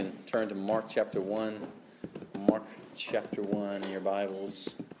Turn to Mark chapter 1. Mark chapter 1 in your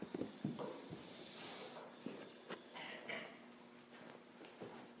Bibles.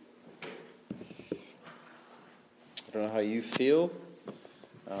 I don't know how you feel,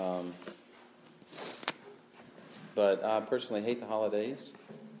 but I personally hate the holidays.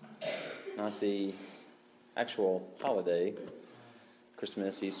 Not the actual holiday,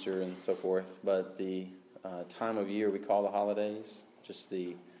 Christmas, Easter, and so forth, but the time of year we call the holidays. Just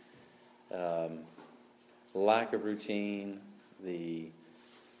the lack of routine, the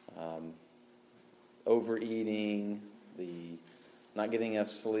overeating, the not getting enough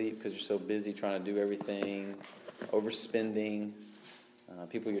sleep because you're so busy trying to do everything, overspending.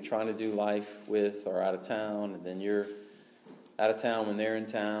 People you're trying to do life with are out of town, and then you're out of town when they're in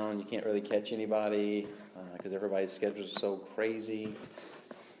town. You can't really catch anybody because everybody's schedules are so crazy.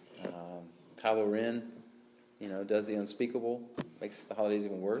 Kylo Ren, does the unspeakable, makes the holidays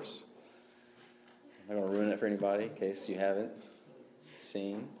even worse. I'm not going to ruin it for anybody in case you haven't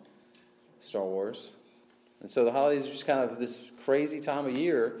seen Star Wars. And so the holidays are just kind of this crazy time of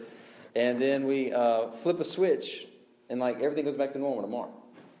year, and then we flip a switch, and everything goes back to normal tomorrow.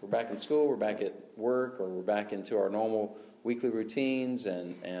 We're back in school, we're back at work, or we're back into our normal weekly routines,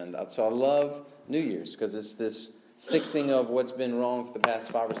 and so I love New Year's because it's this fixing of what's been wrong for the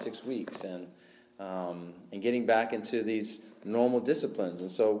past 5 or 6 weeks, and getting back into these normal disciplines.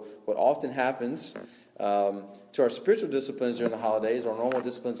 And so what often happens to our spiritual disciplines during the holidays, our normal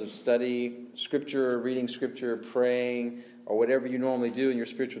disciplines of study, scripture, reading scripture, praying, or whatever you normally do in your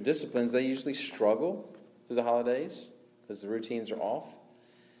spiritual disciplines, they usually struggle through the holidays because the routines are off.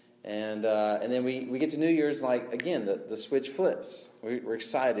 And then we get to New Year's, again, the switch flips. We're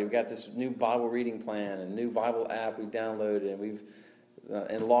excited. We've got this new Bible reading plan, a new Bible app we've downloaded, and we've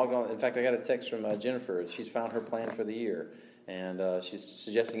logged on. In fact, I got a text from Jennifer. She's found her plan for the year, and she's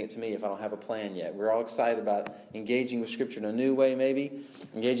suggesting it to me if I don't have a plan yet. We're all excited about engaging with Scripture in a new way, maybe.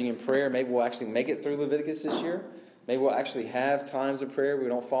 Engaging in prayer. Maybe we'll actually make it through Leviticus this year. Maybe we'll actually have times of prayer where we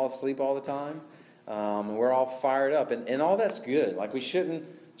don't fall asleep all the time. And we're all fired up. And all that's good. We shouldn't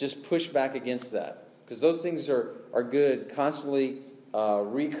just push back against that, because those things are good, constantly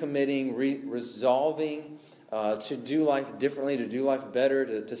recommitting, resolving to do life differently, to do life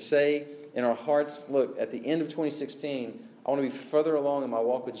better, to say in our hearts, look, at the end of 2016, I want to be further along in my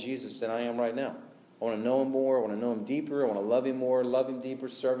walk with Jesus than I am right now. I want to know Him more, I want to know Him deeper, I want to love Him more, love Him deeper,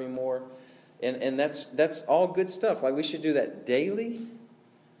 serve Him more. And that's all good stuff. We should do that daily,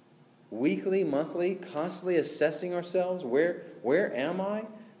 weekly, monthly, constantly assessing ourselves. Where am I?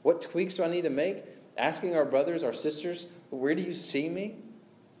 What tweaks do I need to make? Asking our brothers, our sisters, where do you see me?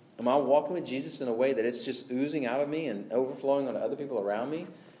 Am I walking with Jesus in a way that it's just oozing out of me and overflowing on other people around me?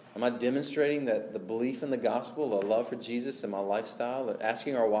 Am I demonstrating that the belief in the gospel, the love for Jesus in my lifestyle?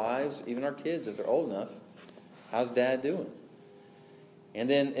 Asking our wives, even our kids, if they're old enough, how's Dad doing? And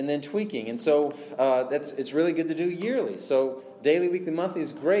then tweaking. And so it's really good to do yearly. So daily, weekly, monthly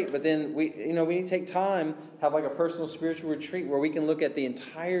is great, but then we need to take time, have a personal spiritual retreat where we can look at the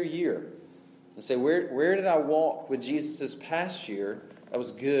entire year and say, where did I walk with Jesus this past year that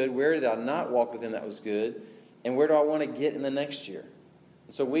was good? Where did I not walk with Him that was good? And where do I want to get in the next year?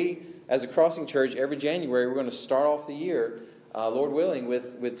 And so we, as a Crossing Church, every January, we're going to start off the year, Lord willing,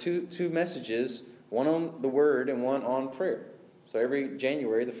 with two messages, one on the Word and one on prayer. So every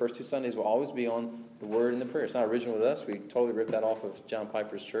January, the first 2 Sundays will always be on the Word and the prayer. It's not original with us. We totally ripped that off of John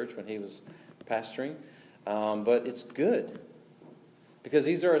Piper's church when he was pastoring. But it's good, because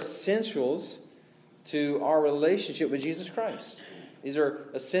these are essentials to our relationship with Jesus Christ. These are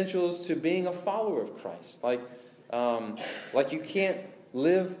essentials to being a follower of Christ. You can't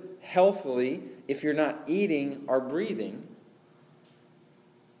live healthily if you're not eating or breathing.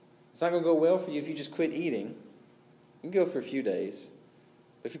 It's not going to go well for you if you just quit eating. You can go for a few days.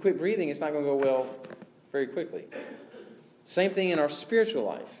 But if you quit breathing, it's not going to go well very quickly. Same thing in our spiritual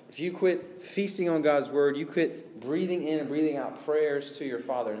life. If you quit feasting on God's Word, you quit breathing in and breathing out prayers to your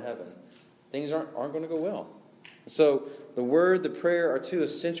Father in heaven, things aren't going to go well. So the Word, the prayer are two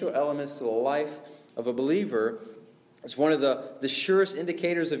essential elements to the life of a believer. It's one of the surest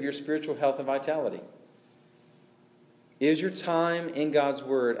indicators of your spiritual health and vitality. Is your time in God's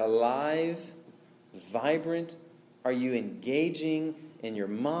Word alive, vibrant? Are you engaging in your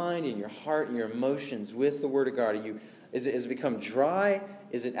mind, in your heart, in your emotions with the Word of God? Has it become dry?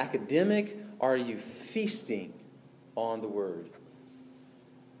 Is it academic? Or are you feasting on the Word?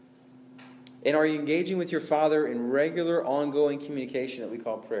 And are you engaging with your Father in regular, ongoing communication that we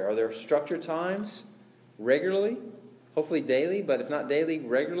call prayer? Are there structured times regularly? Hopefully daily, but if not daily,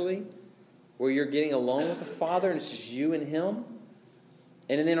 regularly, where you're getting alone with the Father and it's just you and Him?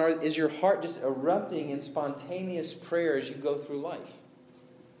 And then is your heart just erupting in spontaneous prayer as you go through life?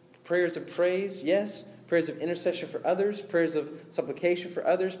 Prayers of praise, yes. Prayers of intercession for others. Prayers of supplication for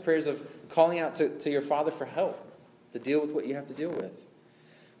others. Prayers of calling out to your Father for help to deal with what you have to deal with.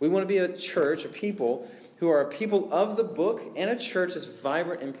 We want to be a church, a people who are a people of the book and a church that's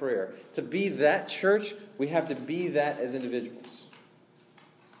vibrant in prayer. To be that church, we have to be that as individuals.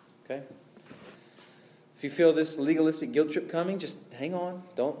 Okay? If you feel this legalistic guilt trip coming, just hang on.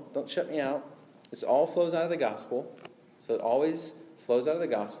 Don't shut me out. This all flows out of the gospel. So it always flows out of the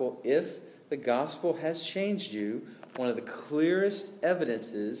gospel. If the gospel has changed you, one of the clearest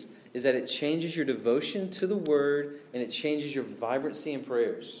evidences is that it changes your devotion to the Word and it changes your vibrancy in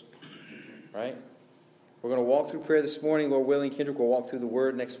prayers. Right? We're going to walk through prayer this morning. Lord willing, Kendrick will walk through the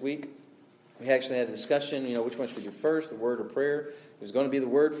Word next week. We actually had a discussion, which one should we do first, the Word or prayer? It was going to be the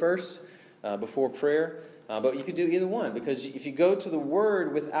Word first before prayer. But you could do either one, because if you go to the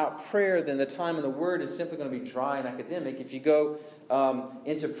Word without prayer, then the time in the Word is simply going to be dry and academic. If you go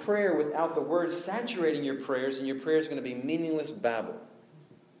into prayer without the Word saturating your prayers, then your prayers are going to be meaningless babble.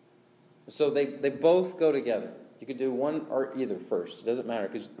 So they both go together. You could do one or either first. It doesn't matter,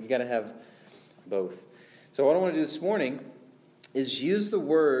 because you got to have both. So what I want to do this morning is use the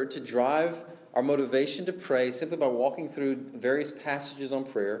Word to drive our motivation to pray simply by walking through various passages on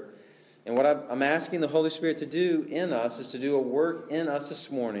prayer. And what I'm asking the Holy Spirit to do in us is to do a work in us this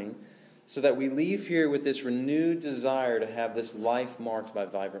morning so that we leave here with this renewed desire to have this life marked by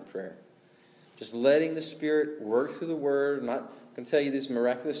vibrant prayer. Just letting the Spirit work through the Word. I'm not going to tell you these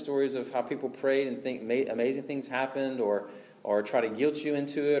miraculous stories of how people prayed and think amazing things happened, or try to guilt you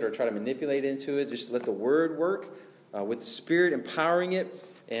into it, or try to manipulate into it. Just let the Word work with the Spirit empowering it,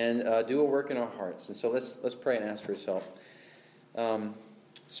 and do a work in our hearts. And so let's pray and ask for His help.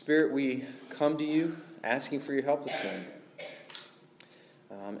 Spirit, we come to you asking for your help this morning.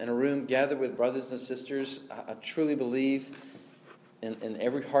 In a room gathered with brothers and sisters, I truly believe in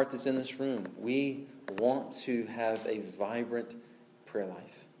every heart that's in this room, we want to have a vibrant prayer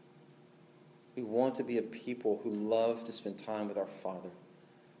life. We want to be a people who love to spend time with our Father,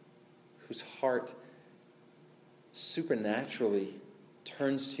 whose heart supernaturally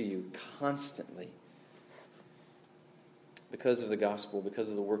turns to you constantly because of the gospel, because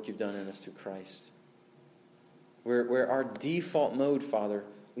of the work you've done in us through Christ. Where our default mode, Father,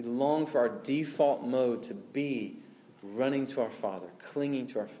 we long for our default mode to be running to our Father, clinging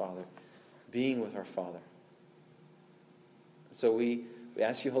to our Father, being with our Father. So we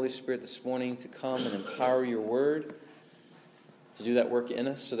ask you, Holy Spirit, this morning to come and empower your Word, to do that work in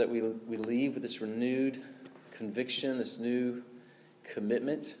us so that we leave with this renewed conviction, this new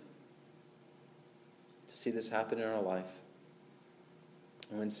commitment to see this happen in our life.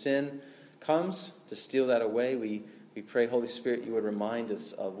 And when sin comes to steal that away, we pray, Holy Spirit, you would remind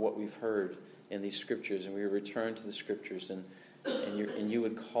us of what we've heard in these Scriptures, and we would return to the Scriptures, and you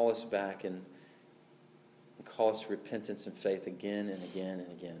would call us back and call us to repentance and faith again and again and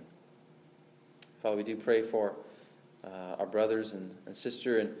again. Father, we do pray for our brothers and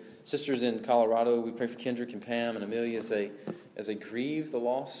sisters in Colorado. We pray for Kendrick and Pam and Amelia as they grieve the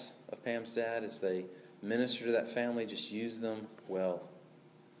loss of Pam's dad, as they minister to that family. Just use them well.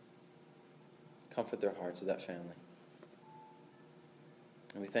 Comfort their hearts of that family.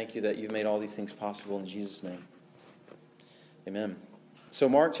 And we thank you that you've made all these things possible in Jesus' name. Amen. So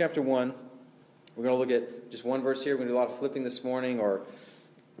Mark chapter 1, we're going to look at just one verse here. We're going to do a lot of flipping this morning, or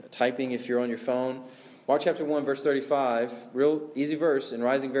typing if you're on your phone. Mark chapter 1, verse 35, real easy verse. And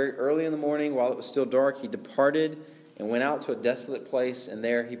rising very early in the morning, while it was still dark, he departed and went out to a desolate place, and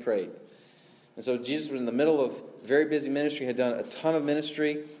there he prayed. And so Jesus was in the middle of very busy ministry, had done a ton of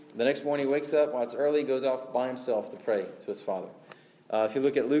ministry. The next morning he wakes up while it's early, goes off by himself to pray to his Father. If you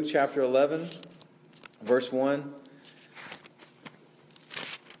look at Luke chapter 11, verse 1,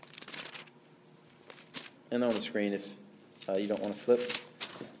 and on the screen if you don't want to flip.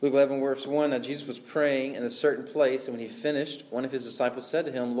 Luke 11, verse 1, now Jesus was praying in a certain place, and when he finished, one of his disciples said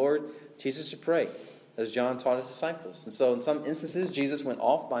to him, Lord, teach us to pray, as John taught his disciples. And so in some instances, Jesus went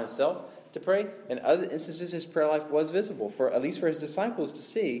off by himself to pray. In other instances, his prayer life was visible, for at least for his disciples to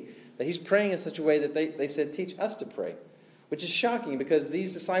see that he's praying in such a way that they said, teach us to pray. Which is shocking, because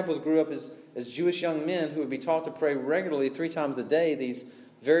these disciples grew up as Jewish young men who would be taught to pray regularly 3 times a day, these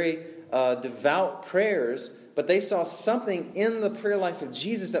very devout prayers, but they saw something in the prayer life of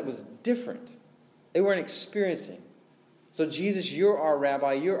Jesus that was different. They weren't experiencing. So Jesus, you're our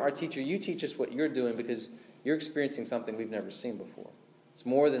rabbi, you're our teacher, you teach us what you're doing, because you're experiencing something we've never seen before. It's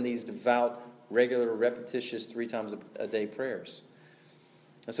more than these devout, regular, repetitious 3 times a day prayers.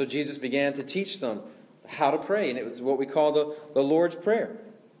 And so Jesus began to teach them how to pray, and it was what we call the Lord's Prayer.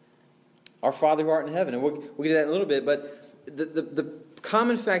 Our Father who art in heaven. And we'll get to that in a little bit, but the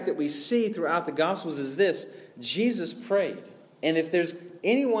common fact that we see throughout the Gospels is this: Jesus prayed. And if there's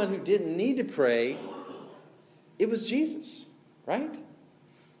anyone who didn't need to pray, it was Jesus, right?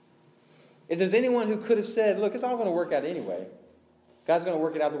 If there's anyone who could have said, look, it's all going to work out anyway. God's going to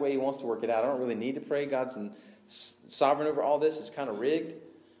work it out the way He wants to work it out. I don't really need to pray. God's sovereign over all this. It's kind of rigged.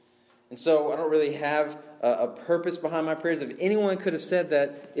 And so I don't really have a purpose behind my prayers. If anyone could have said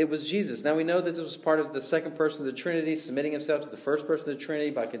that, it was Jesus. Now we know that this was part of the second person of the Trinity, submitting Himself to the first person of the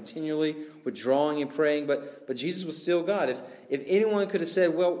Trinity by continually withdrawing and praying. But Jesus was still God. If anyone could have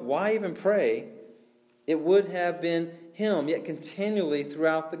said, well, why even pray? It would have been Him. Yet continually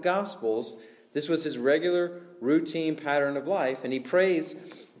throughout the Gospels, this was His regular routine pattern of life. And He prays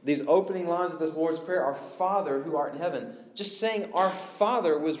these opening lines of this Lord's Prayer, our Father who art in heaven. Just saying our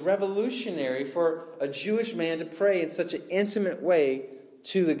Father was revolutionary for a Jewish man to pray in such an intimate way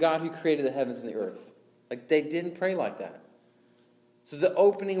to the God who created the heavens and the earth. Like, they didn't pray like that. So the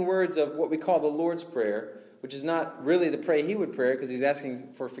opening words of what we call the Lord's Prayer, which is not really the prayer He would pray because He's asking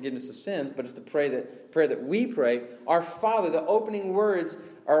for forgiveness of sins, but it's the prayer that we pray. Our Father, the opening words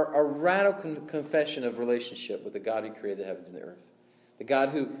are a radical confession of relationship with the God who created the heavens and the earth. The God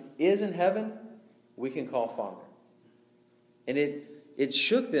who is in heaven, we can call Father. And it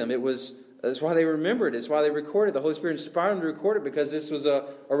shook them. That's why they remembered. It's why they recorded. The Holy Spirit inspired them to record it, because this was a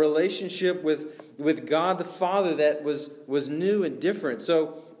relationship with God the Father that was new and different.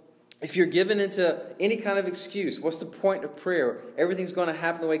 So if you're given into any kind of excuse, what's the point of prayer? Everything's going to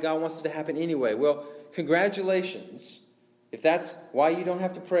happen the way God wants it to happen anyway. Well, congratulations. If that's why you don't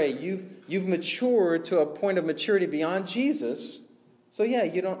have to pray, you've matured to a point of maturity beyond Jesus. So yeah,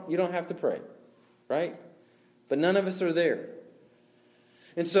 you don't have to pray, right? But none of us are there.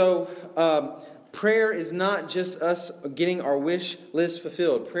 And so prayer is not just us getting our wish list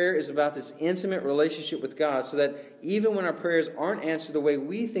fulfilled. Prayer is about this intimate relationship with God, so that even when our prayers aren't answered the way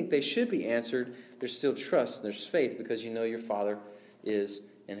we think they should be answered, there's still trust and there's faith, because you know your Father is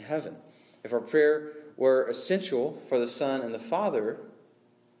in heaven. If our prayer were essential for the Son and the Father,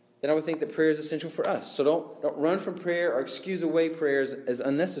 then I would think that prayer is essential for us. So don't run from prayer or excuse away prayers as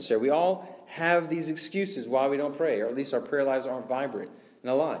unnecessary. We all have these excuses why we don't pray, or at least our prayer lives aren't vibrant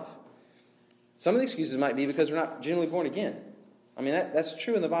and alive. Some of the excuses might be because we're not genuinely born again. I mean, that's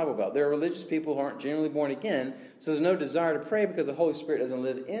true in the Bible Belt. There are religious people who aren't genuinely born again, so there's no desire to pray because the Holy Spirit doesn't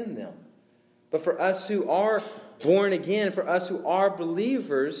live in them. But for us who are born again, for us who are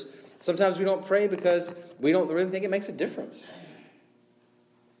believers, sometimes we don't pray because we don't really think it makes a difference.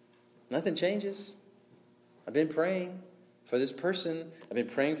 Nothing changes. I've been praying for this person. I've been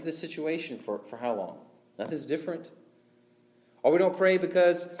praying for this situation for how long? Nothing's different. Or we don't pray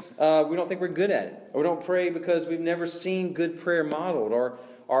because we don't think we're good at it. Or we don't pray because we've never seen good prayer modeled.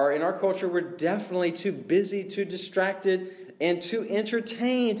 Or in our culture, we're definitely too busy, too distracted, and too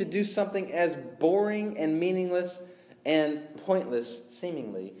entertained to do something as boring and meaningless and pointless,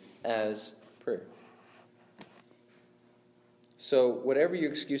 seemingly, as prayer. So whatever your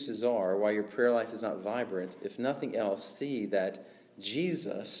excuses are, why your prayer life is not vibrant, if nothing else, see that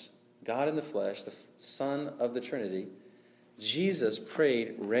Jesus, God in the flesh, the Son of the Trinity, Jesus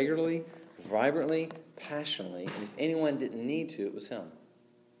prayed regularly, vibrantly, passionately, and if anyone didn't need to, it was Him.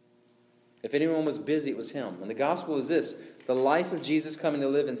 If anyone was busy, it was Him. And the gospel is this: the life of Jesus coming to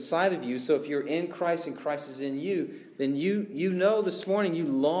live inside of you. So if you're in Christ and Christ is in you, then you know this morning you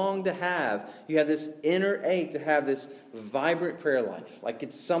long to have, you have this inner ache to have this vibrant prayer life. Like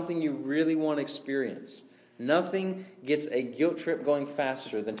it's something you really want to experience. Nothing gets a guilt trip going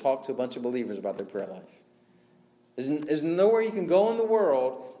faster than talk to a bunch of believers about their prayer life. There's nowhere you can go in the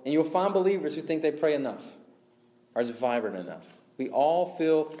world and you'll find believers who think they pray enough or is vibrant enough. We all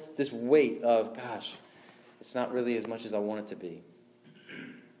feel this weight of, gosh, it's not really as much as I want it to be.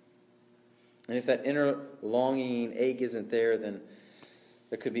 And if that inner longing, ache isn't there, then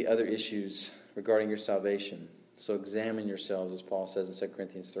there could be other issues regarding your salvation. So examine yourselves, as Paul says in 2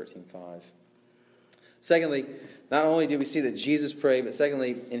 Corinthians 13:5. Secondly, not only do we see that Jesus prayed, but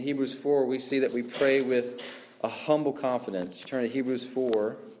secondly, in Hebrews 4, we see that we pray with a humble confidence. You turn to Hebrews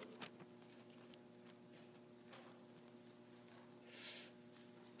 4.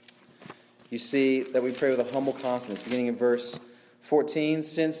 You see that we pray with a humble confidence. Beginning in verse 14,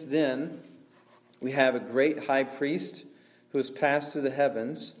 since then we have a great high priest who has passed through the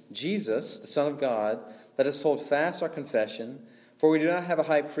heavens, Jesus, the Son of God. Let us hold fast our confession. For we do not have a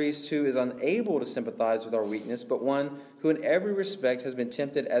high priest who is unable to sympathize with our weakness, but one who in every respect has been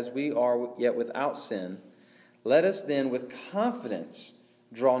tempted as we are, yet without sin. Let us then with confidence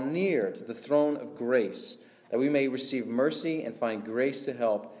draw near to the throne of grace, that we may receive mercy and find grace to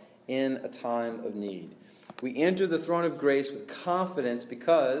help in a time of need. We enter the throne of grace with confidence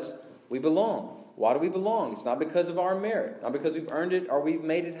because we belong. Why do we belong? It's not because of our merit, not because we've earned it or we've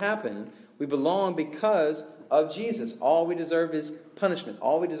made it happen. We belong because of Jesus. All we deserve is punishment.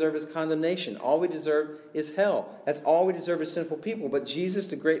 All we deserve is condemnation. All we deserve is hell. That's all we deserve as sinful people. But Jesus,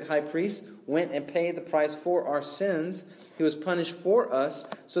 the great high priest, went and paid the price for our sins. He was punished for us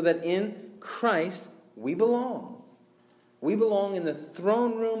so that in Christ we belong. We belong in the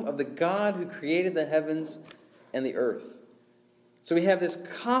throne room of the God who created the heavens and the earth. So we have this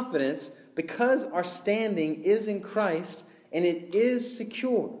confidence because our standing is in Christ and it is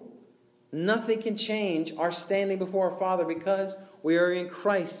secure. Nothing can change our standing before our Father because we are in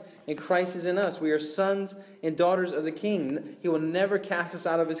Christ and Christ is in us. We are sons and daughters of the King. He will never cast us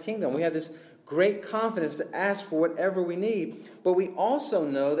out of His kingdom. We have this great confidence to ask for whatever we need, but we also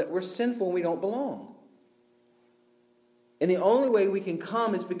know that we're sinful and we don't belong. And the only way we can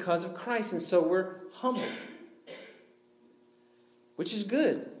come is because of Christ, and so we're humble, which is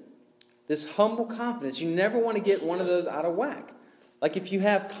good. This humble confidence, you never want to get one of those out of whack. Like if you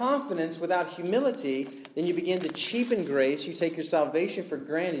have confidence without humility, then you begin to cheapen grace. You take your salvation for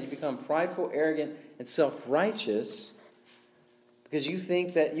granted. You become prideful, arrogant, and self-righteous because you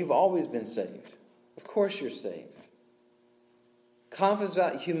think that you've always been saved. Of course you're saved. Confidence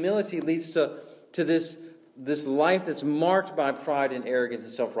without humility leads to this life that's marked by pride and arrogance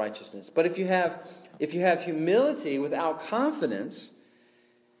and self-righteousness. But if you have humility without confidence,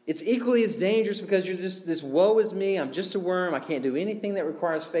 it's equally as dangerous because you're just this woe is me, I'm just a worm, I can't do anything that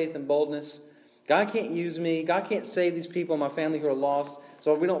requires faith and boldness. God can't use me, God can't save these people in my family who are lost.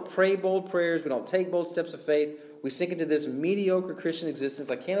 So we don't pray bold prayers, we don't take bold steps of faith. We sink into this mediocre Christian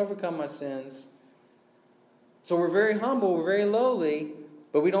existence. I can't overcome my sins. So we're very humble, we're very lowly,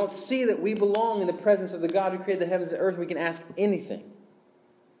 but we don't see that we belong in the presence of the God who created the heavens and earth. We can ask anything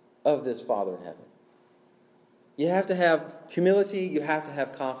of this Father in heaven. You have to have humility, you have to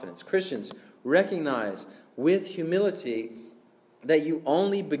have confidence. Christians, recognize with humility that you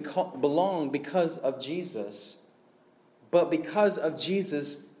only belong because of Jesus, but because of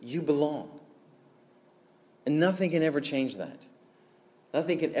Jesus, you belong. And nothing can ever change that.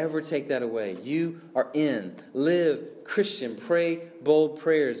 Nothing can ever take that away. You are in. Live Christian. Pray bold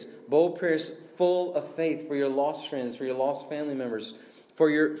prayers. Bold prayers full of faith for your lost friends, for your lost family members, for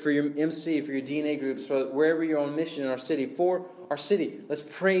your MC, for your DNA groups, for wherever you're on mission in our city, for our city. Let's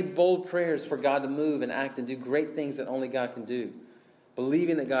pray bold prayers for God to move and act and do great things that only God can do.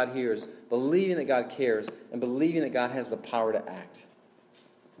 Believing that God hears, believing that God cares, and believing that God has the power to act.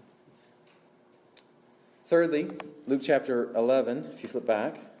 Thirdly, Luke chapter 11, if you flip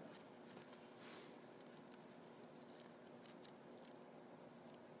back.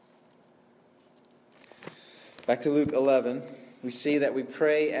 Back to Luke 11, we see that we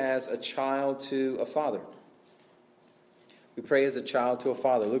pray as a child to a father. We pray as a child to a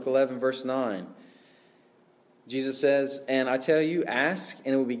father. Luke 11, verse 9. Jesus says, "And I tell you, ask,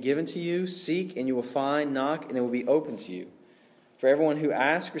 and it will be given to you. Seek, and you will find. Knock, and it will be opened to you. For everyone who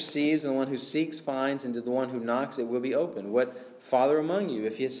asks receives, and the one who seeks finds, and to the one who knocks it will be opened. What father among you,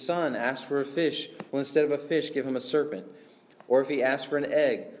 if his son asks for a fish, will instead of a fish give him a serpent? Or if he asks for an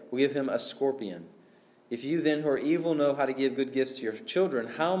egg, will give him a scorpion? If you then who are evil know how to give good gifts to your children,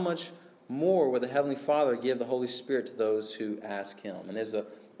 how much more will the Heavenly Father give the Holy Spirit to those who ask Him?" And there's a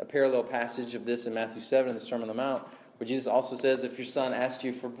parallel passage of this in Matthew 7 in the Sermon on the Mount, where Jesus also says, if your son asks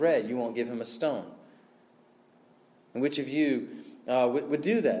you for bread, you won't give him a stone. And which of you would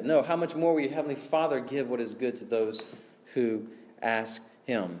do that? No, how much more will your Heavenly Father give what is good to those who ask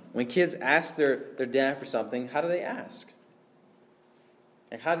Him? When kids ask their dad for something, how do they ask?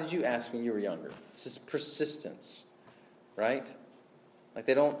 Like, how did you ask when you were younger? This is persistence, right? Like,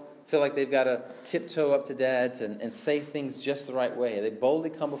 they don't feel like they've got to tiptoe up to dad and say things just the right way. They boldly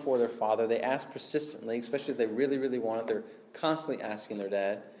come before their father. They ask persistently, especially if they really, really want it. They're constantly asking their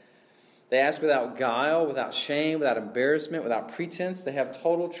dad. They ask without guile, without shame, without embarrassment, without pretense. They have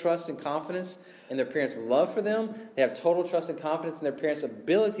total trust and confidence in their parents' love for them. They have total trust and confidence in their parents'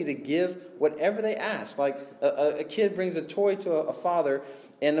 ability to give whatever they ask. Like a kid brings a toy to a father,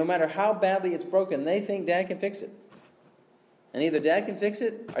 and no matter how badly it's broken, they think dad can fix it. And either dad can fix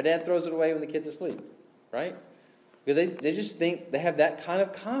it, or dad throws it away when the kid's asleep. Right? Because they just think they have that kind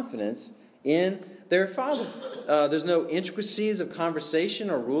of confidence in their father. There's no intricacies of conversation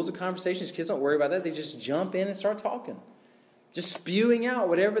or rules of conversation. Kids don't worry about that. They just jump in and start talking. Just spewing out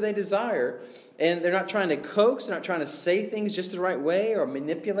whatever they desire. And they're not trying to coax. They're not trying to say things just the right way or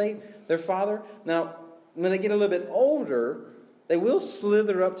manipulate their father. Now, when they get a little bit older, They will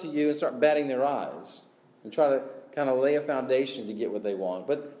slither up to you and start batting their eyes and try to kind of lay a foundation to get what they want.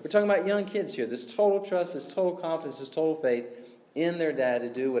 But we're talking about young kids here. This total trust, this total confidence, this total faith in their dad to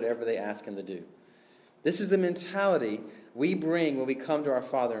do whatever they ask him to do. This is the mentality we bring when we come to our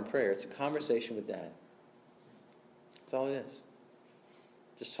Father in prayer. It's a conversation with Dad. That's all it is.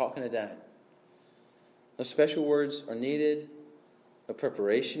 Just talking to Dad. No special words are needed. No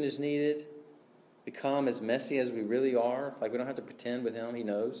preparation is needed. Become as messy as we really are. Like we don't have to pretend with Him. He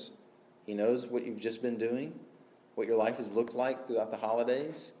knows. He knows what you've just been doing, what your life has looked like throughout the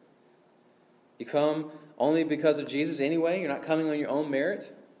holidays. You come only because of Jesus anyway. You're not coming on your own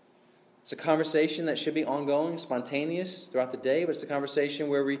merit. It's a conversation that should be ongoing, spontaneous throughout the day, but it's a conversation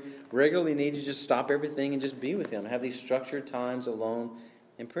where we regularly need to just stop everything and just be with Him, have these structured times alone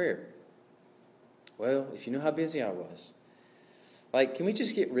in prayer. Well, if you knew how busy I was. Like, can we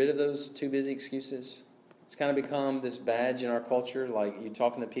just get rid of those too busy excuses? It's kind of become this badge in our culture. Like, you're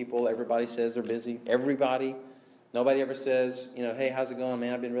talking to people, everybody says they're busy. Everybody. Nobody ever says, hey, how's it going,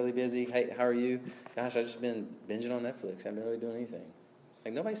 man? I've been really busy. Hey, how are you? Gosh, I've just been binging on Netflix. I haven't been really doing anything.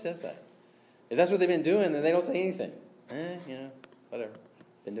 Like, nobody says that. If that's what they've been doing, then they don't say anything. Whatever.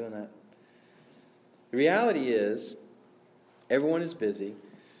 Been doing that. The reality is, everyone is busy,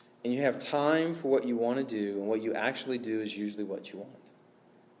 and you have time for what you want to do, and what you actually do is usually what you want.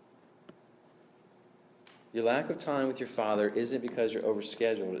 Your lack of time with your Father isn't because you're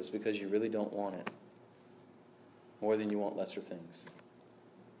overscheduled. It's because you really don't want it more than you want lesser things.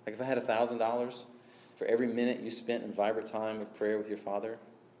 Like if I had $1,000 for every minute you spent in vibrant time of prayer with your Father,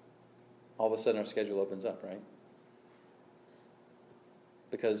 all of a sudden our schedule opens up, right?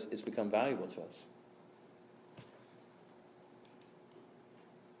 Because it's become valuable to us.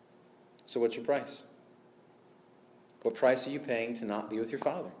 So what's your price? What price are you paying to not be with your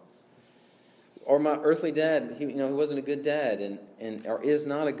Father? Or my earthly dad, he wasn't a good dad and or is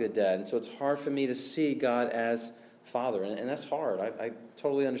not a good dad. And so it's hard for me to see God as Father. And that's hard. I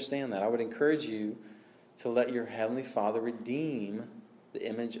totally understand that. I would encourage you to let your Heavenly Father redeem the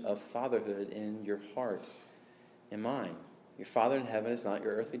image of fatherhood in your heart and mind. Your Father in heaven is not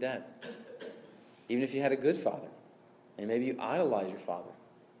your earthly dad. Even if you had a good father, and maybe you idolize your father,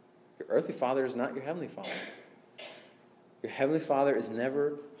 your earthly father is not your Heavenly Father. Your Heavenly Father is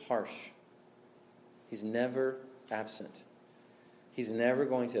never harsh. He's never absent. He's never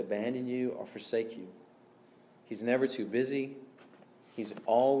going to abandon you or forsake you. He's never too busy. He's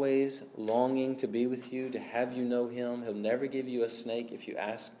always longing to be with you, to have you know Him. He'll never give you a snake if you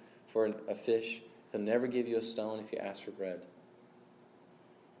ask for a fish. He'll never give you a stone if you ask for bread.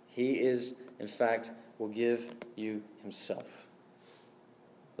 He is, in fact, will give you Himself,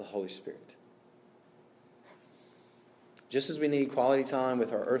 the Holy Spirit. Just as we need quality time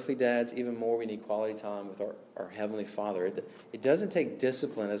with our earthly dads, even more we need quality time with our Heavenly Father. It doesn't take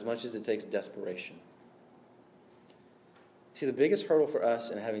discipline as much as it takes desperation. See, the biggest hurdle for us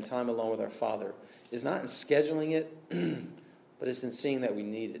in having time alone with our Father is not in scheduling it, but it's in seeing that we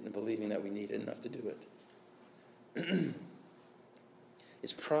need it and believing that we need it enough to do it.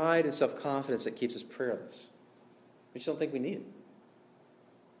 It's pride and self-confidence that keeps us prayerless. We just don't think we need it.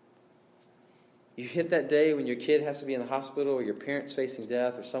 You hit that day when your kid has to be in the hospital or your parent's facing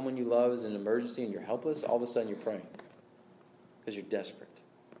death or someone you love is in an emergency and you're helpless, all of a sudden you're praying because you're desperate.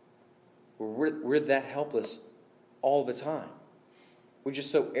 We're that helpless all the time. We're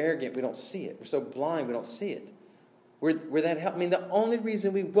just so arrogant we don't see it. We're so blind we don't see it. We're that help. I mean, the only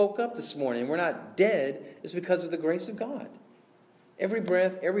reason we woke up this morning and we're not dead is because of the grace of God. Every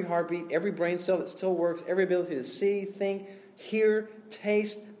breath, every heartbeat, every brain cell that still works, every ability to see, think, hear,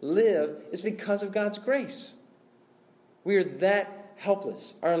 taste, live is because of God's grace. We are that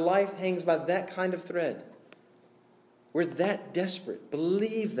helpless. Our life hangs by that kind of thread. We're that desperate.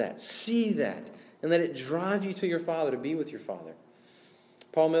 Believe that. See that. And let it drive you to your Father, to be with your Father.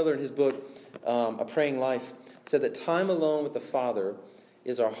 Paul Miller, in his book, A Praying Life, said that time alone with the Father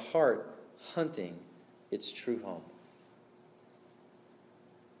is our heart hunting its true home.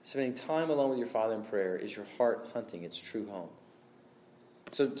 Spending time alone with your Father in prayer is your heart hunting its true home.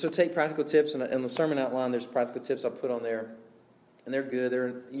 So take practical tips. In the sermon outline, there's practical tips I put on there. And they're good.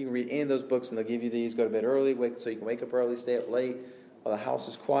 You can read any of those books and they'll give you these. Go to bed early, so you can wake up early, stay up late while the house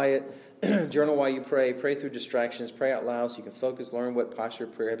is quiet. Journal while you pray. Pray through distractions. Pray out loud so you can focus. Learn what posture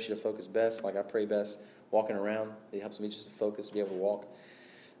of prayer helps you to focus best. Like I pray best walking around. It helps me just to focus, to be able to walk.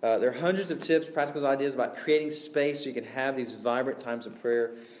 There are hundreds of tips, practical ideas about creating space so you can have these vibrant times of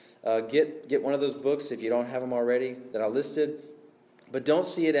prayer. Get one of those books if you don't have them already that I listed. But don't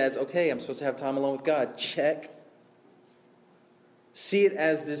see it as, okay, I'm supposed to have time alone with God. Check. See it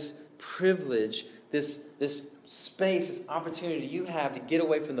as this privilege this space, this opportunity you have to get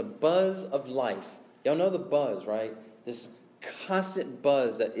away from the buzz of life. Y'all know the buzz, right? This constant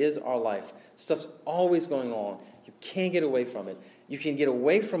buzz that is our life. Stuff's always going on. You can't get away from it. You can get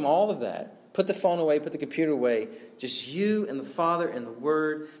away from all of that. Put the phone away, put the computer away. Just you and the Father and the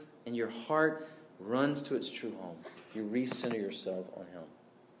Word, and your heart runs to its true home. You recenter yourself on Him.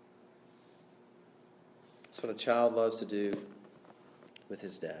 That's what a child loves to do with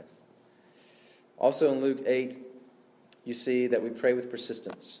his dad. Also in Luke 8, you see that we pray with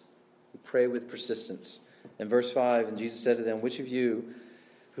persistence. We pray with persistence. In verse 5, and Jesus said to them, which of you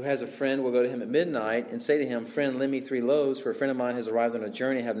who has a friend will go to him at midnight and say to him, friend, lend me 3 loaves, for a friend of mine has arrived on a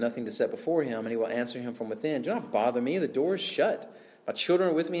journey, have nothing to set before him, and he will answer him from within, do not bother me, the door is shut. My children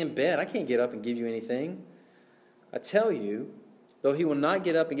are with me in bed. I can't get up and give you anything. I tell you, though he will not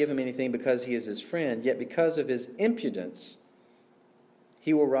get up and give him anything because he is his friend, yet because of his impudence,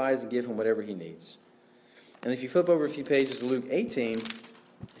 he will rise and give him whatever he needs. And if you flip over a few pages to Luke 18, you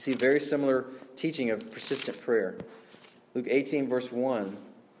see very similar teaching of persistent prayer. Luke 18, verse 1.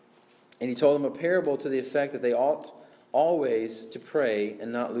 And he told them a parable to the effect that they ought always to pray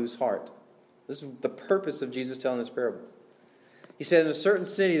and not lose heart. This is the purpose of Jesus telling this parable. He said, in a certain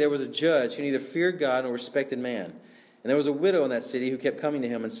city there was a judge who neither feared God nor respected man. And there was a widow in that city who kept coming to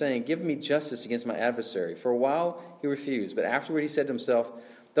him and saying, give me justice against my adversary. For a while he refused, but afterward he said to himself,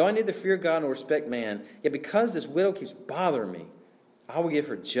 though I neither fear God nor respect man, yet because this widow keeps bothering me, I will give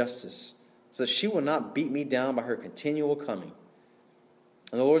her justice, so that she will not beat me down by her continual coming.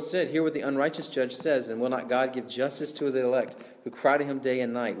 And the Lord said, hear what the unrighteous judge says, and will not God give justice to the elect who cry to him day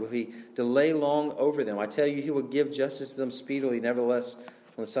and night? Will he delay long over them? I tell you, he will give justice to them speedily. Nevertheless,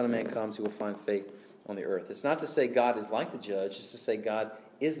 when the Son of Man comes, he will find faith on the earth. It's not to say God is like the judge, it's to say God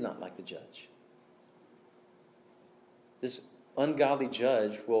is not like the judge. This ungodly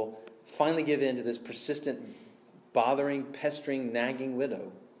judge will finally give in to this persistent, bothering, pestering, nagging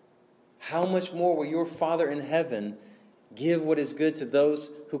widow. How much more will your Father in heaven give what is good to those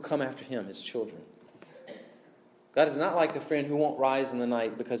who come after him, his children? God is not like the friend who won't rise in the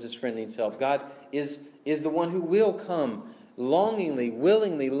night because his friend needs help. God is the one who will come longingly,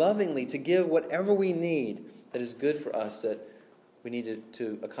 willingly, lovingly to give whatever we need that is good for us, that we need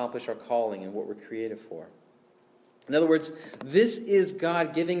to accomplish our calling and what we're created for. In other words, this is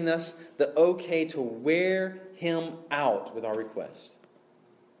God giving us the okay to wear him out with our request.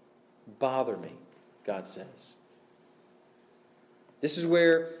 Bother me, God says. This is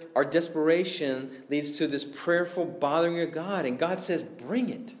where our desperation leads to this prayerful bothering of God. And God says, bring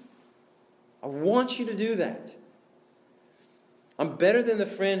it. I want you to do that. I'm better than the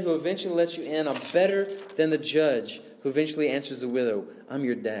friend who eventually lets you in. I'm better than the judge who eventually answers the widow. I'm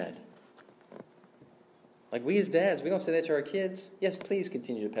your dad. Like we as dads, we don't say that to our kids. Yes, please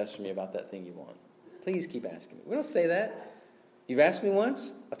continue to pester me about that thing you want. Please keep asking me. We don't say that. You've asked me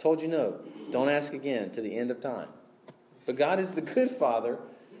once, I told you no. Don't ask again to the end of time. But God is the good Father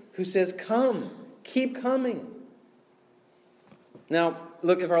who says, come, keep coming. Now,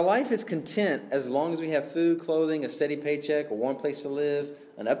 look, if our life is content as long as we have food, clothing, a steady paycheck, a warm place to live,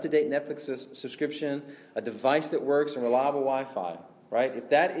 an up-to-date Netflix subscription, a device that works, and reliable Wi-Fi, right? If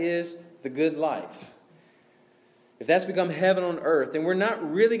that is the good life, if that's become heaven on earth, then we're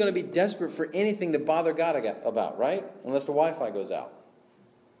not really going to be desperate for anything to bother God about, right? Unless the Wi-Fi goes out.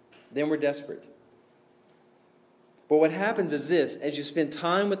 Then we're desperate. But what happens is this: as you spend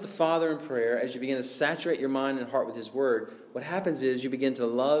time with the Father in prayer, as you begin to saturate your mind and heart with His Word, what happens is you begin to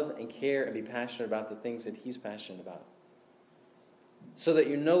love and care and be passionate about the things that He's passionate about. So that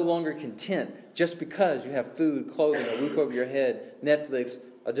you're no longer content just because you have food, clothing, a roof over your head, Netflix,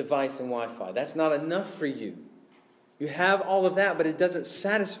 a device, and Wi-Fi. That's not enough for you. You have all of that, but it doesn't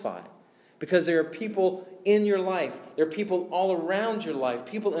satisfy. Because there are people in your life, there are people all around your life,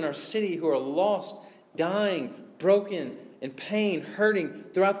 people in our city who are lost, dying, broken, in pain, hurting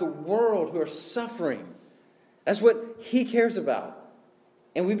throughout the world, who are suffering. That's what He cares about.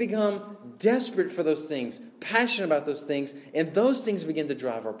 And we become desperate for those things, passionate about those things, and those things begin to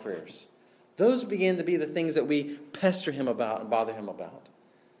drive our prayers. Those begin to be the things that we pester Him about and bother Him about.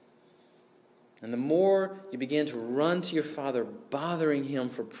 And the more you begin to run to your Father, bothering Him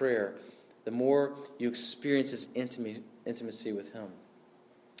for prayer, the more you experience His intimacy with Him.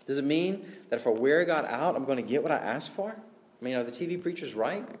 Does it mean that if I wear God out, I'm going to get what I asked for? I mean, are the TV preachers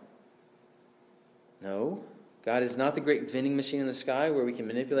right? No. God is not the great vending machine in the sky where we can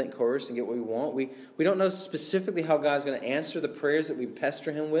manipulate and coerce and get what we want. We don't know specifically how God's going to answer the prayers that we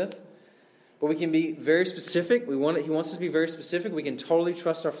pester Him with. But we can be very specific. He wants us to be very specific. We can totally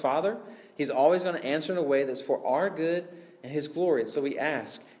trust our Father. He's always going to answer in a way that's for our good and His glory. And so we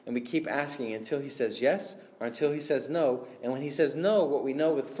ask, and we keep asking until He says yes or until He says no. And when He says no, what we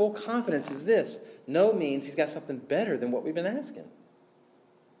know with full confidence is this. No means He's got something better than what we've been asking.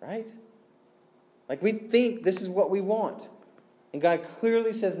 Right? Like we think this is what we want. And God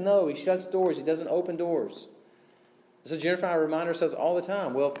clearly says no. He shuts doors. He doesn't open doors. So Jennifer and I remind ourselves all the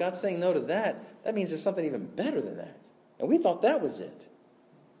time, well, if God's saying no to that, that means there's something even better than that. And we thought that was it.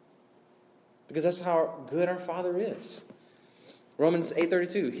 Because that's how good our Father is. Romans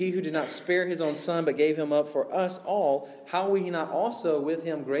 8:32, He who did not spare His own Son, but gave Him up for us all, how will He not also with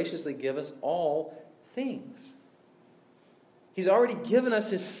Him graciously give us all things? He's already given us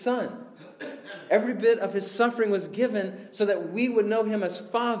His Son. Every bit of His suffering was given so that we would know Him as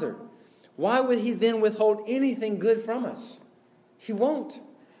Father. Why would He then withhold anything good from us? He won't.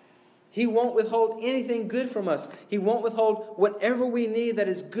 He won't withhold anything good from us. He won't withhold whatever we need that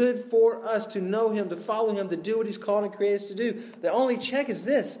is good for us to know Him, to follow Him, to do what He's called and created us to do. The only check is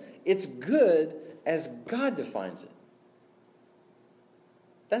this. It's good as God defines it.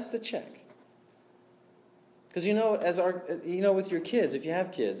 That's the check. Because with your kids, if you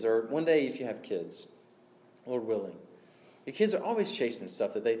have kids, or one day if you have kids, Lord willing, your kids are always chasing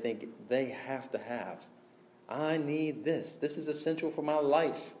stuff that they think they have to have. I need this. This is essential for my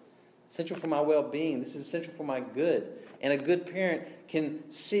life. Essential for my well-being. This is essential for my good. And a good parent can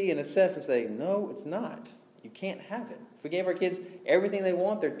see and assess and say, no, it's not. You can't have it. If we gave our kids everything they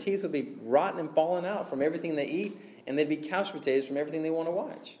want, their teeth would be rotten and falling out from everything they eat, and they'd be couch potatoes from everything they want to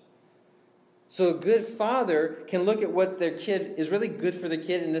watch. So a good father can look at what their kid is really good for the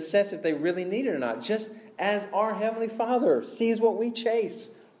kid and assess if they really need it or not. Just as our Heavenly Father sees what we chase,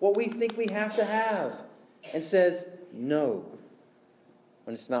 what we think we have to have, and says no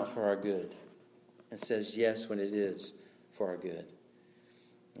when it's not for our good, and says yes when it is for our good.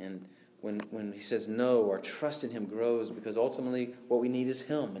 And when He says no, our trust in Him grows, because ultimately what we need is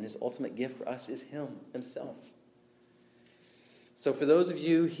Him, and His ultimate gift for us is Him Himself. So for those of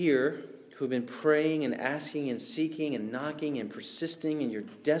you here who have been praying and asking and seeking and knocking and persisting, and you're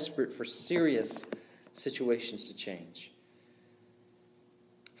desperate for serious situations to change,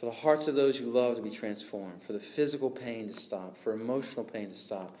 for the hearts of those you love to be transformed, for the physical pain to stop, for emotional pain to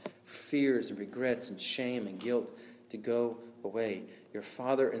stop, for fears and regrets and shame and guilt to go away, your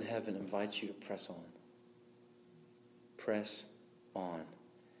Father in heaven invites you to press on. Press on.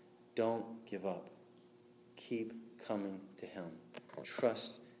 Don't give up. Keep coming to Him.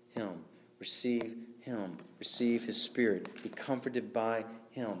 Trust Him. Receive Him. Receive His Spirit. Be comforted by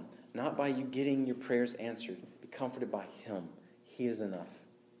Him. Not by you getting your prayers answered. Be comforted by Him. He is enough.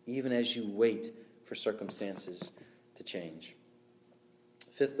 Even as you wait for circumstances to change.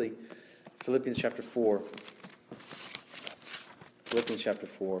 Fifthly, Philippians chapter 4. Philippians chapter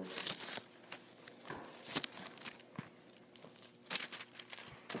 4.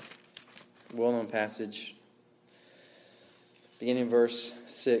 Well-known passage. Beginning in verse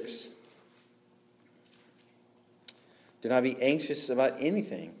 6. Do not be anxious about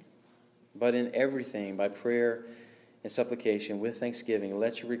anything, but in everything, by prayer and supplication, with thanksgiving,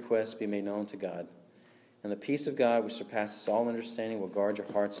 let your requests be made known to God. And the peace of God, which surpasses all understanding, will guard your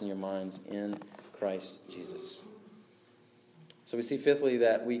hearts and your minds in Christ Jesus. So we see, fifthly,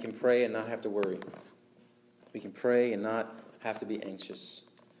 that we can pray and not have to worry. We can pray and not have to be anxious.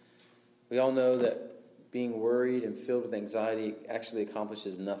 We all know that being worried and filled with anxiety actually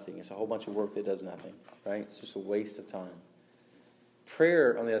accomplishes nothing. It's a whole bunch of work that does nothing, right? It's just a waste of time.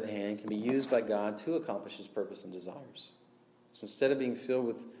 Prayer, on the other hand, can be used by God to accomplish His purpose and desires. So instead of being filled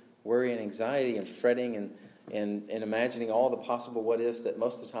with worry and anxiety and fretting and imagining all the possible what-ifs that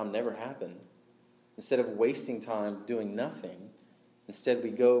most of the time never happen, instead of wasting time doing nothing, instead we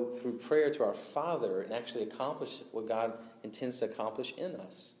go through prayer to our Father and actually accomplish what God intends to accomplish in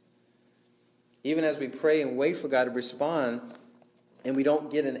us. Even as we pray and wait for God to respond, and we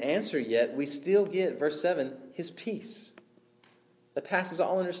don't get an answer yet, we still get, verse 7, His peace that passes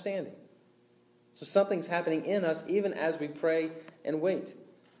all understanding. So something's happening in us even as we pray and wait.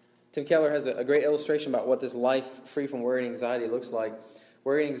 Tim Keller has a great illustration about what this life free from worry and anxiety looks like.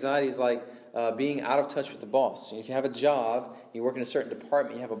 Worry and anxiety is like being out of touch with the boss. If you have a job, you work in a certain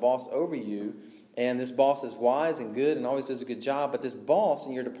department, you have a boss over you, and this boss is wise and good and always does a good job, but this boss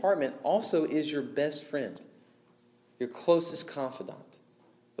in your department also is your best friend, your closest confidant,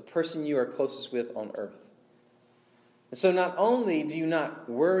 the person you are closest with on earth. And so not only do you not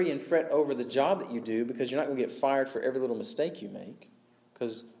worry and fret over the job that you do, because you're not going to get fired for every little mistake you make,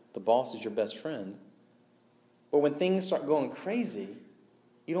 because the boss is your best friend, but when things start going crazy,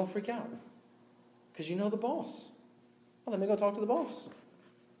 you don't freak out, because you know the boss. Oh, let me go talk to the boss.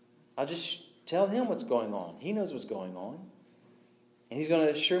 I'll just Tell him what's going on. He knows what's going on. And he's going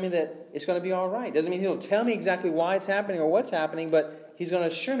to assure me that it's going to be all right. Doesn't mean he'll tell me exactly why it's happening or what's happening, but he's going to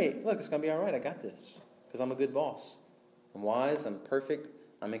assure me, look, it's going to be all right. I got this. Because I'm a good boss. I'm wise. I'm perfect.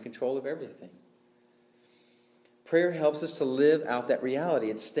 I'm in control of everything. Prayer helps us to live out that reality.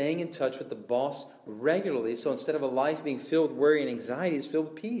 It's staying in touch with the boss regularly. So instead of a life being filled with worry and anxiety, it's filled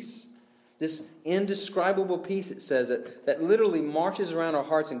with peace. This indescribable peace, it says, that literally marches around our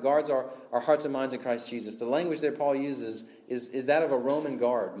hearts and guards our hearts and minds in Christ Jesus. The language there Paul uses is that of a Roman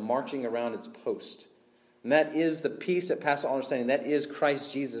guard marching around its post. And that is the peace that passes all understanding. That is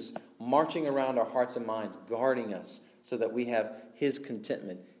Christ Jesus marching around our hearts and minds, guarding us so that we have his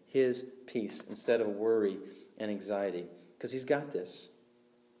contentment, his peace, instead of worry and anxiety. Because he's got this.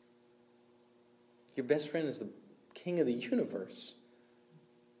 Your best friend is the king of the universe.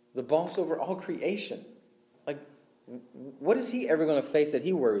 The boss over all creation. Like, what is he ever going to face that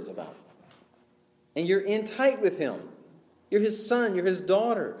he worries about? And you're in tight with him. You're his son. You're his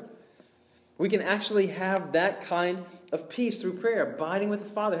daughter. We can actually have that kind of peace through prayer, abiding with the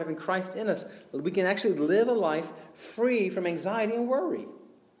Father, having Christ in us. We can actually live a life free from anxiety and worry.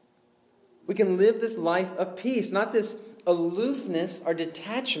 We can live this life of peace, not this aloofness or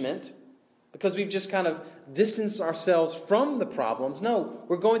detachment, because we've just kind of distanced ourselves from the problems. No,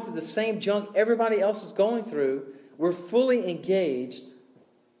 we're going through the same junk everybody else is going through. We're fully engaged.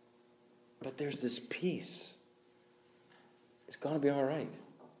 But there's this peace. It's going to be all right.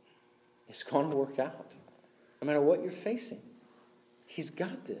 It's going to work out. No matter what you're facing. He's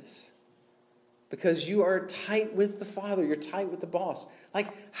got this. Because you are tight with the Father. You're tight with the boss.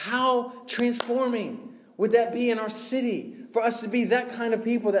 Like, how transforming would that be in our city? For us to be that kind of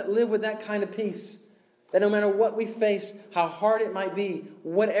people that live with that kind of peace. That no matter what we face, how hard it might be,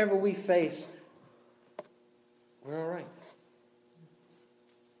 whatever we face, we're all right.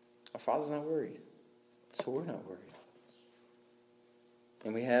 Our Father's not worried. So we're not worried.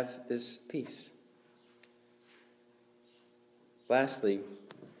 And we have this peace. Lastly,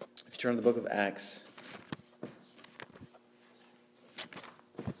 if you turn to the book of Acts,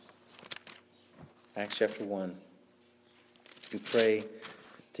 Acts chapter 1, we pray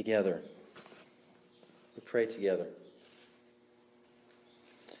together. We pray together.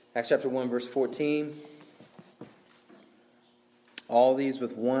 Acts chapter 1, verse 14. All these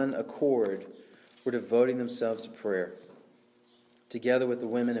with one accord were devoting themselves to prayer, together with the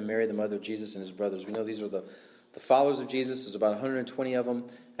women and Mary, the mother of Jesus, and his brothers. We know these are the followers of Jesus. There's about 120 of them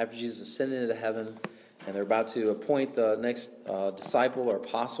after Jesus ascended into heaven. And they're about to appoint the next disciple or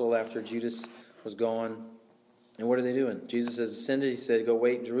apostle after Judas was gone. And what are they doing? Jesus has ascended. He said, go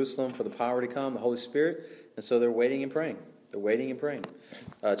wait in Jerusalem for the power to come, the Holy Spirit. And so they're waiting and praying. They're waiting and praying.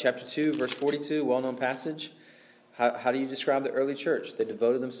 Chapter 2, verse 42, well-known passage. How do you describe the early church? They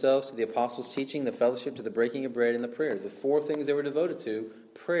devoted themselves to the apostles' teaching, the fellowship, to the breaking of bread, and the prayers. The four things they were devoted to,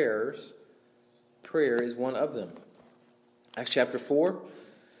 prayer is one of them. Acts chapter 4,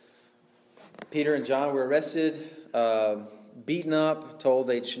 Peter and John were arrested, beaten up, told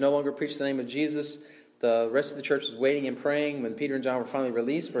they should no longer preach the name of Jesus. The rest of the church was waiting and praying. When Peter and John were finally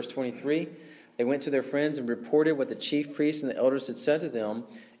released, verse 23, they went to their friends and reported what the chief priests and the elders had said to them.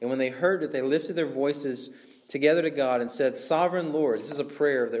 And when they heard it, they lifted their voices together to God and said, Sovereign Lord, this is a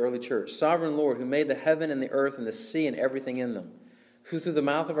prayer of the early church, Sovereign Lord, who made the heaven and the earth and the sea and everything in them, who through the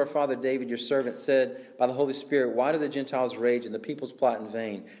mouth of our father David, your servant, said by the Holy Spirit, why do the Gentiles rage and the peoples plot in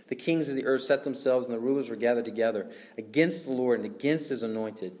vain? The kings of the earth set themselves and the rulers were gathered together against the Lord and against his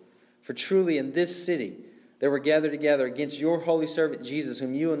anointed. For truly in this city they were gathered together against your holy servant Jesus,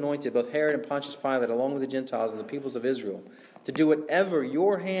 whom you anointed, both Herod and Pontius Pilate, along with the Gentiles and the peoples of Israel, to do whatever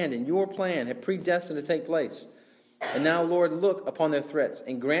your hand and your plan had predestined to take place. And now, Lord, look upon their threats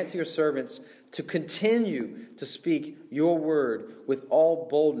and grant to your servants to continue to speak your word with all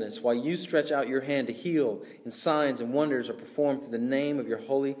boldness while you stretch out your hand to heal, and signs and wonders are performed through the name of your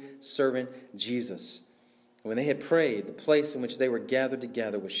holy servant Jesus. And when they had prayed, the place in which they were gathered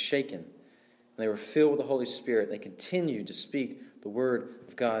together was shaken, and they were filled with the Holy Spirit. They continued to speak the word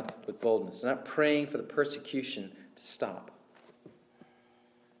of God with boldness. They're not praying for the persecution to stop.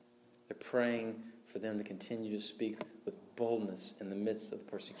 They're praying for them to continue to speak with boldness in the midst of the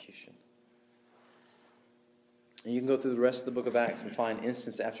persecution. And you can go through the rest of the book of Acts and find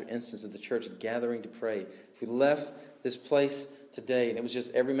instance after instance of the church gathering to pray. If we left this place today and it was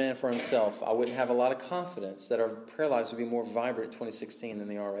just every man for himself, I wouldn't have a lot of confidence that our prayer lives would be more vibrant in 2016 than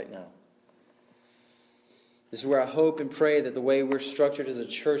they are right now. This is where I hope and pray that the way we're structured as a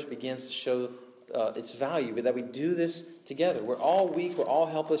church begins to show its value, but that we do this together. We're all weak, we're all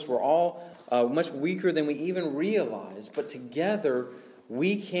helpless, we're all much weaker than we even realize, but together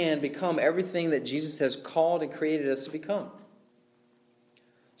we can become everything that Jesus has called and created us to become.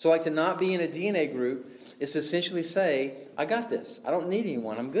 So like to not be in a DNA group is to essentially say, I got this. I don't need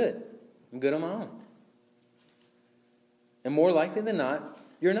anyone. I'm good. I'm good on my own. And more likely than not,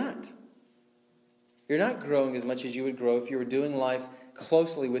 you're not. You're not growing as much as you would grow if you were doing life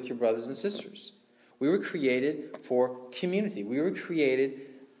closely with your brothers and sisters. We were created for community. We were created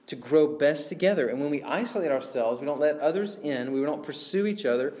to grow best together. And when we isolate ourselves, we don't let others in, we don't pursue each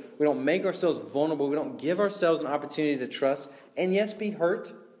other, we don't make ourselves vulnerable, we don't give ourselves an opportunity to trust, and yes, be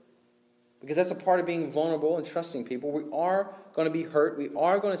hurt, because that's a part of being vulnerable and trusting people. We are going to be hurt, we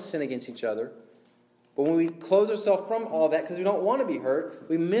are going to sin against each other. But when we close ourselves from all that because we don't want to be hurt,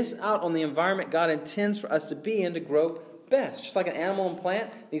 we miss out on the environment God intends for us to be in to grow best. Just like an animal and plant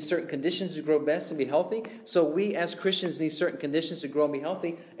needs certain conditions to grow best and be healthy, so we as Christians need certain conditions to grow and be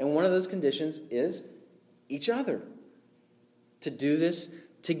healthy, and one of those conditions is each other. To do this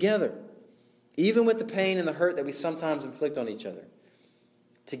together. Even with the pain and the hurt that we sometimes inflict on each other.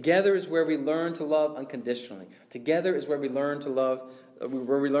 Together is where we learn to love unconditionally. Together is where we learn to love,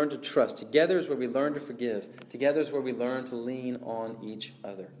 where we learn to trust. Together is where we learn to forgive. Together is where we learn to lean on each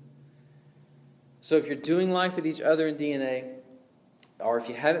other. So if you're doing life with each other in DNA, or if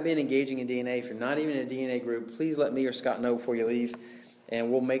you haven't been engaging in DNA, if you're not even in a DNA group, please let me or Scott know before you leave,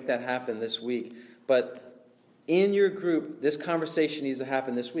 and we'll make that happen this week. But in your group, this conversation needs to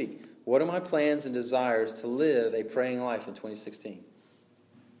happen this week. What are my plans and desires to live a praying life in 2016?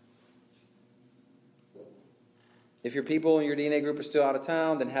 If your people in your DNA group are still out of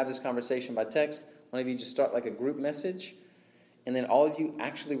town, then have this conversation by text. One of you just start like a group message, and then all of you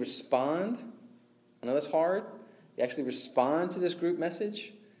actually respond. I know that's hard. You actually respond to this group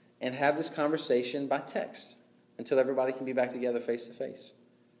message and have this conversation by text until everybody can be back together face to face.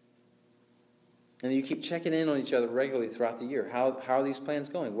 And you keep checking in on each other regularly throughout the year. How are these plans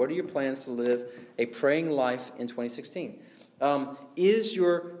going? What are your plans to live a praying life in 2016? Is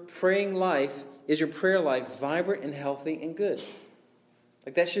your prayer life vibrant and healthy and good?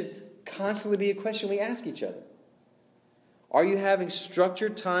 Like that should constantly be a question we ask each other. Are you having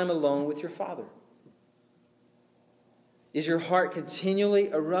structured time alone with your Father? Is your heart continually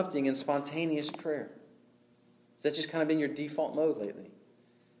erupting in spontaneous prayer? Has that just kind of been your default mode lately?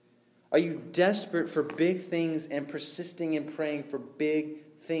 Are you desperate for big things and persisting in praying for big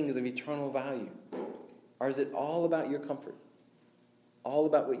things of eternal value? Or is it all about your comfort? All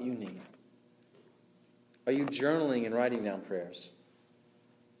about what you need? Are you journaling and writing down prayers?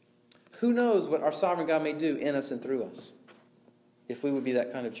 Who knows what our sovereign God may do in us and through us if we would be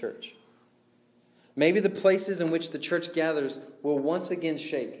that kind of church? Maybe the places in which the church gathers will once again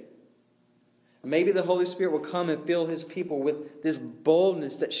shake. Maybe the Holy Spirit will come and fill His people with this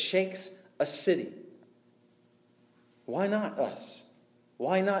boldness that shakes a city. Why not us?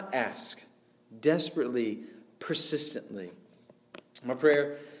 Why not ask desperately, persistently? My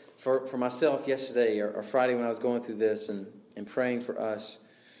prayer for myself yesterday or Friday when I was going through this and praying for us,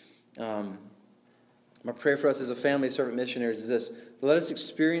 my prayer for us as a family of servant missionaries is this: let us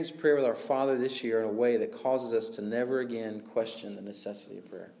experience prayer with our Father this year in a way that causes us to never again question the necessity of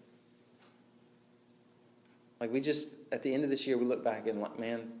prayer. Like we just, at the end of this year, we look back and like,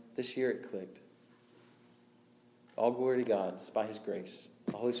 man, this year it clicked. All glory to God. It's by His grace.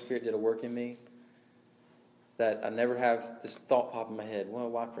 The Holy Spirit did a work in me that I never have this thought pop in my head. Well,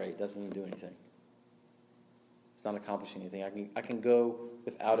 why pray? It doesn't even do anything. It's not accomplishing anything. I can go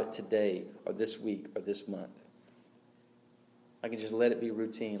without it today or this week or this month. I can just let it be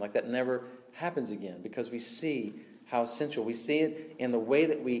routine. Like that never happens again because we see how essential. We see it in the way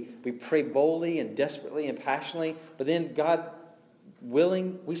that we pray boldly and desperately and passionately, but then God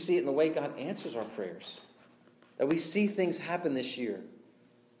willing, we see it in the way God answers our prayers. That we see things happen this year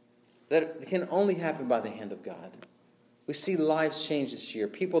that can only happen by the hand of God. We see lives change this year.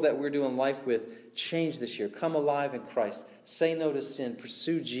 People that we're doing life with change this year. Come alive in Christ. Say no to sin.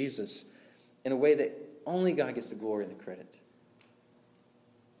 Pursue Jesus in a way that only God gets the glory and the credit.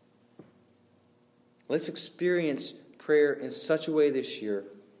 Let's experience prayer in such a way this year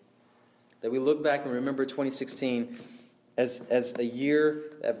that we look back and remember 2016 as a year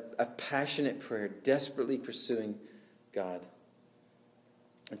of passionate prayer, desperately pursuing God.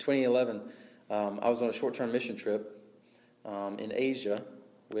 In 2011, I was on a short-term mission trip in Asia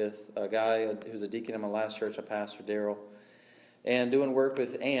with a guy who was a deacon in my last church I pastored, Daryl, and doing work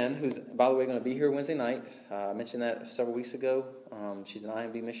with Ann, who's, by the way, going to be here Wednesday night. I mentioned that several weeks ago. She's an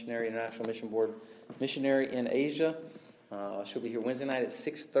IMB missionary, International Mission Board missionary in Asia. She'll be here Wednesday night at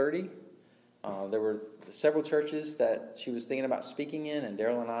 6:30. There were several churches that she was thinking about speaking in, and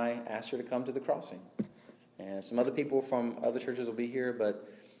Daryl and I asked her to come to the crossing. And some other people from other churches will be here, but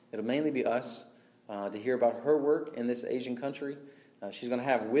it'll mainly be us to hear about her work in this Asian country. She's going to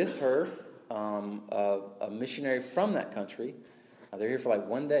have with her a missionary from that country. They're here for like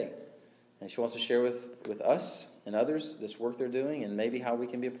one day. And she wants to share with us and others this work they're doing and maybe how we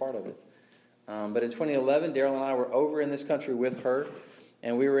can be a part of it. But in 2011, Daryl and I were over in this country with her.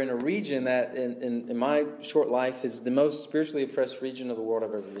 And we were in a region that, in my short life, is the most spiritually oppressed region of the world I've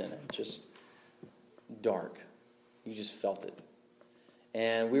ever been in. Just dark. You just felt it.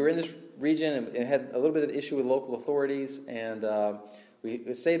 And we were in this region and had a little bit of issue with local authorities. And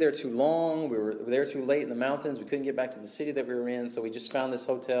we stayed there too long. We were there too late in the mountains. We couldn't get back to the city that we were in. So we just found this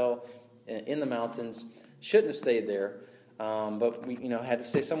hotel in the mountains. Shouldn't have stayed there. But we had to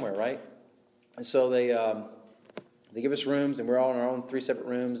stay somewhere, right? And so they give us rooms, and we're all in our own 3 separate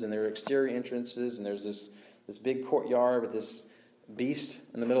rooms, and there are exterior entrances, and there's this big courtyard with this beast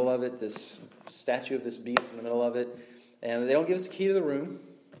in the middle of it, this statue of this beast in the middle of it. And they don't give us a key to the room,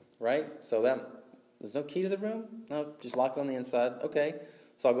 right? So there's no key to the room? No, just lock it on the inside. Okay.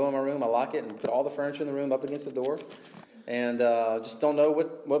 So I'll go in my room, I lock it, and put all the furniture in the room up against the door. And just don't know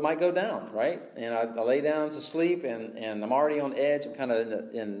what might go down, right? And I lay down to sleep, and I'm already on edge. I'm kind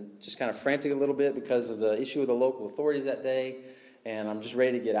of just kind of frantic a little bit because of the issue with the local authorities that day. And I'm just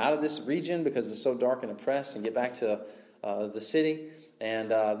ready to get out of this region because it's so dark and oppressed and get back to the city.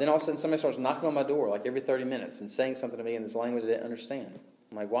 And then all of a sudden somebody starts knocking on my door like every 30 minutes and saying something to me in this language I didn't understand.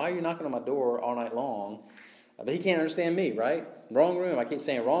 I'm like, why are you knocking on my door all night long? But he can't understand me, right? Wrong room. I keep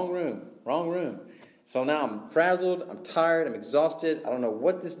saying wrong room, wrong room. So now I'm frazzled, I'm tired, I'm exhausted. I don't know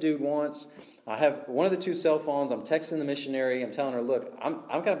what this dude wants. I have one of the 2 cell phones. I'm texting the missionary. I'm telling her, look, I'm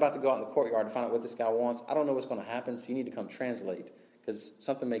kind of about to go out in the courtyard to find out what this guy wants. I don't know what's going to happen, so you need to come translate because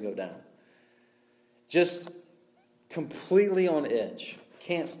something may go down. Just completely on edge.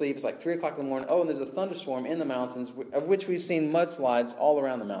 Can't sleep. It's like 3 o'clock in the morning. Oh, and there's a thunderstorm in the mountains, of which we've seen mudslides all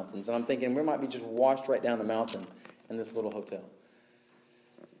around the mountains. And I'm thinking we might be just washed right down the mountain in this little hotel.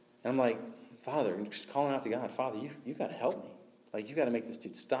 And I'm like, Father, and just calling out to God, Father, you got to help me. Like, you got to make this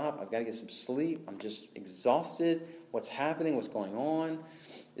dude stop. I've got to get some sleep. I'm just exhausted. What's happening? What's going on?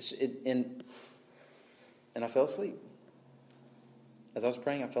 And I fell asleep. As I was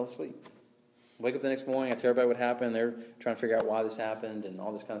praying, I fell asleep. Wake up the next morning, I tell everybody what happened. They're trying to figure out why this happened and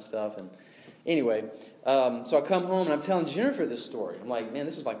all this kind of stuff. And anyway, so I come home and I'm telling Jennifer this story. I'm like, man,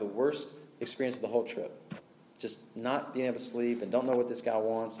 this is like the worst experience of the whole trip. Just not being able to sleep and don't know what this guy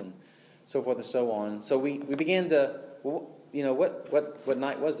wants and so forth and so on. So we began to, what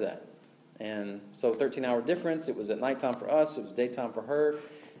night was that? And so 13-hour difference. It was at nighttime for us. It was daytime for her.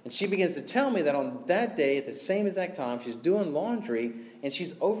 And she begins to tell me that on that day, at the same exact time, she's doing laundry, and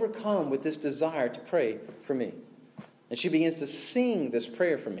she's overcome with this desire to pray for me. And she begins to sing this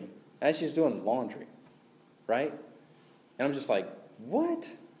prayer for me as she's doing laundry, right? And I'm just like,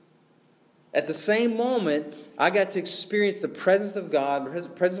 what? At the same moment, I got to experience the presence of God, the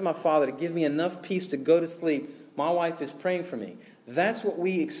presence of my Father, to give me enough peace to go to sleep. My wife is praying for me. That's what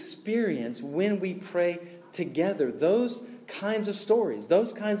we experience when we pray together. Those kinds of stories,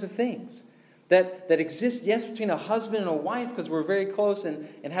 those kinds of things that exist, yes, between a husband and a wife because we're very close and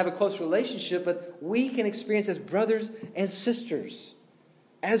have a close relationship, but we can experience as brothers and sisters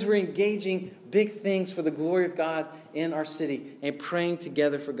as we're engaging big things for the glory of God in our city and praying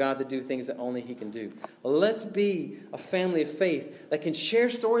together for God to do things that only He can do. Let's be a family of faith that can share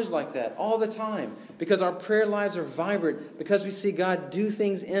stories like that all the time because our prayer lives are vibrant, because we see God do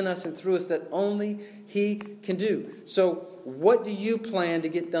things in us and through us that only He can do. So what do you plan to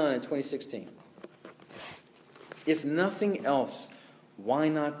get done in 2016? If nothing else, why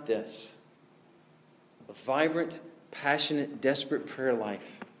not this? A vibrant, passionate, desperate prayer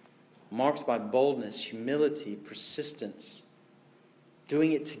life marked by boldness, humility, persistence,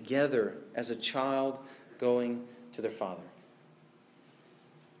 doing it together as a child going to their father.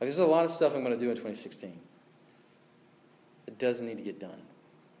 Like, there's a lot of stuff I'm going to do in 2016. It doesn't need to get done.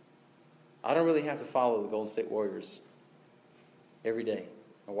 I don't really have to follow the Golden State Warriors every day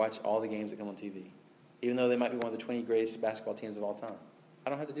or watch all the games that come on TV, even though they might be one of the 20 greatest basketball teams of all time. I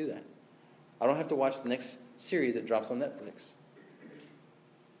don't have to do that. I don't have to watch the next series that drops on Netflix.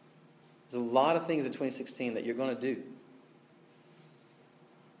 There's a lot of things in 2016 that you're going to do.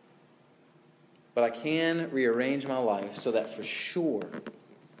 But I can rearrange my life so that for sure,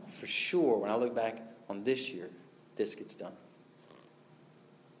 when I look back on this year, this gets done.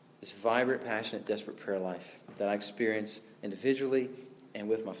 This vibrant, passionate, desperate prayer life that I experience individually and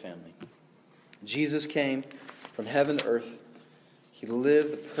with my family. Jesus came from heaven to earth. He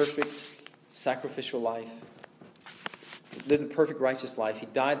lived the perfect sacrificial life. lived a perfect righteous life. He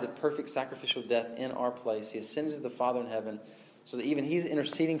died the perfect sacrificial death in our place. He ascended to the Father in heaven so that even He's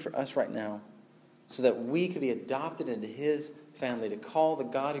interceding for us right now so that we could be adopted into His family, to call the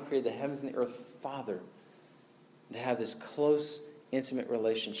God who created the heavens and the earth Father, and to have this close, intimate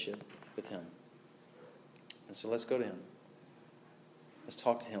relationship with Him. And so let's go to Him. Let's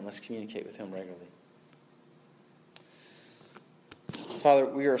talk to Him. Let's communicate with Him regularly. Father,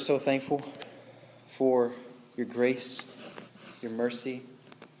 we are so thankful for your grace, your mercy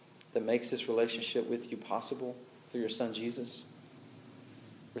that makes this relationship with you possible through your Son, Jesus.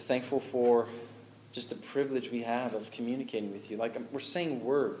 We're thankful for just the privilege we have of communicating with you. Like we're saying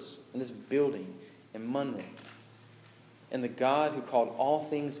words in this building in Monday. And the God who called all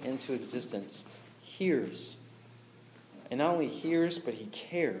things into existence hears. And not only hears, but He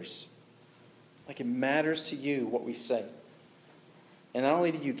cares. Like it matters to you what we say. And not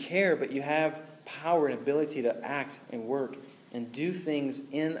only do you care, but you have power and ability to act and work and do things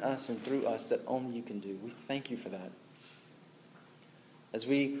in us and through us that only you can do. We thank you for that. As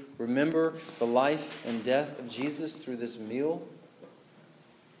we remember the life and death of Jesus through this meal,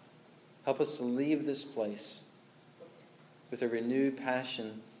 help us to leave this place with a renewed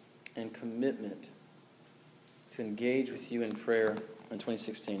passion and commitment to engage with you in prayer in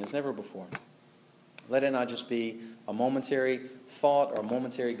 2016 as never before. Let it not just be a momentary thought or a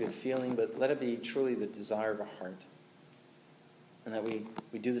momentary good feeling, but let it be truly the desire of our heart. And that we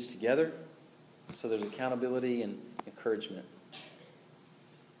do this together so there's accountability and encouragement.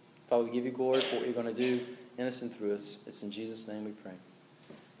 Father, we give you glory for what you're going to do in us and through us. It's in Jesus' name we pray.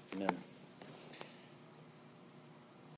 Amen.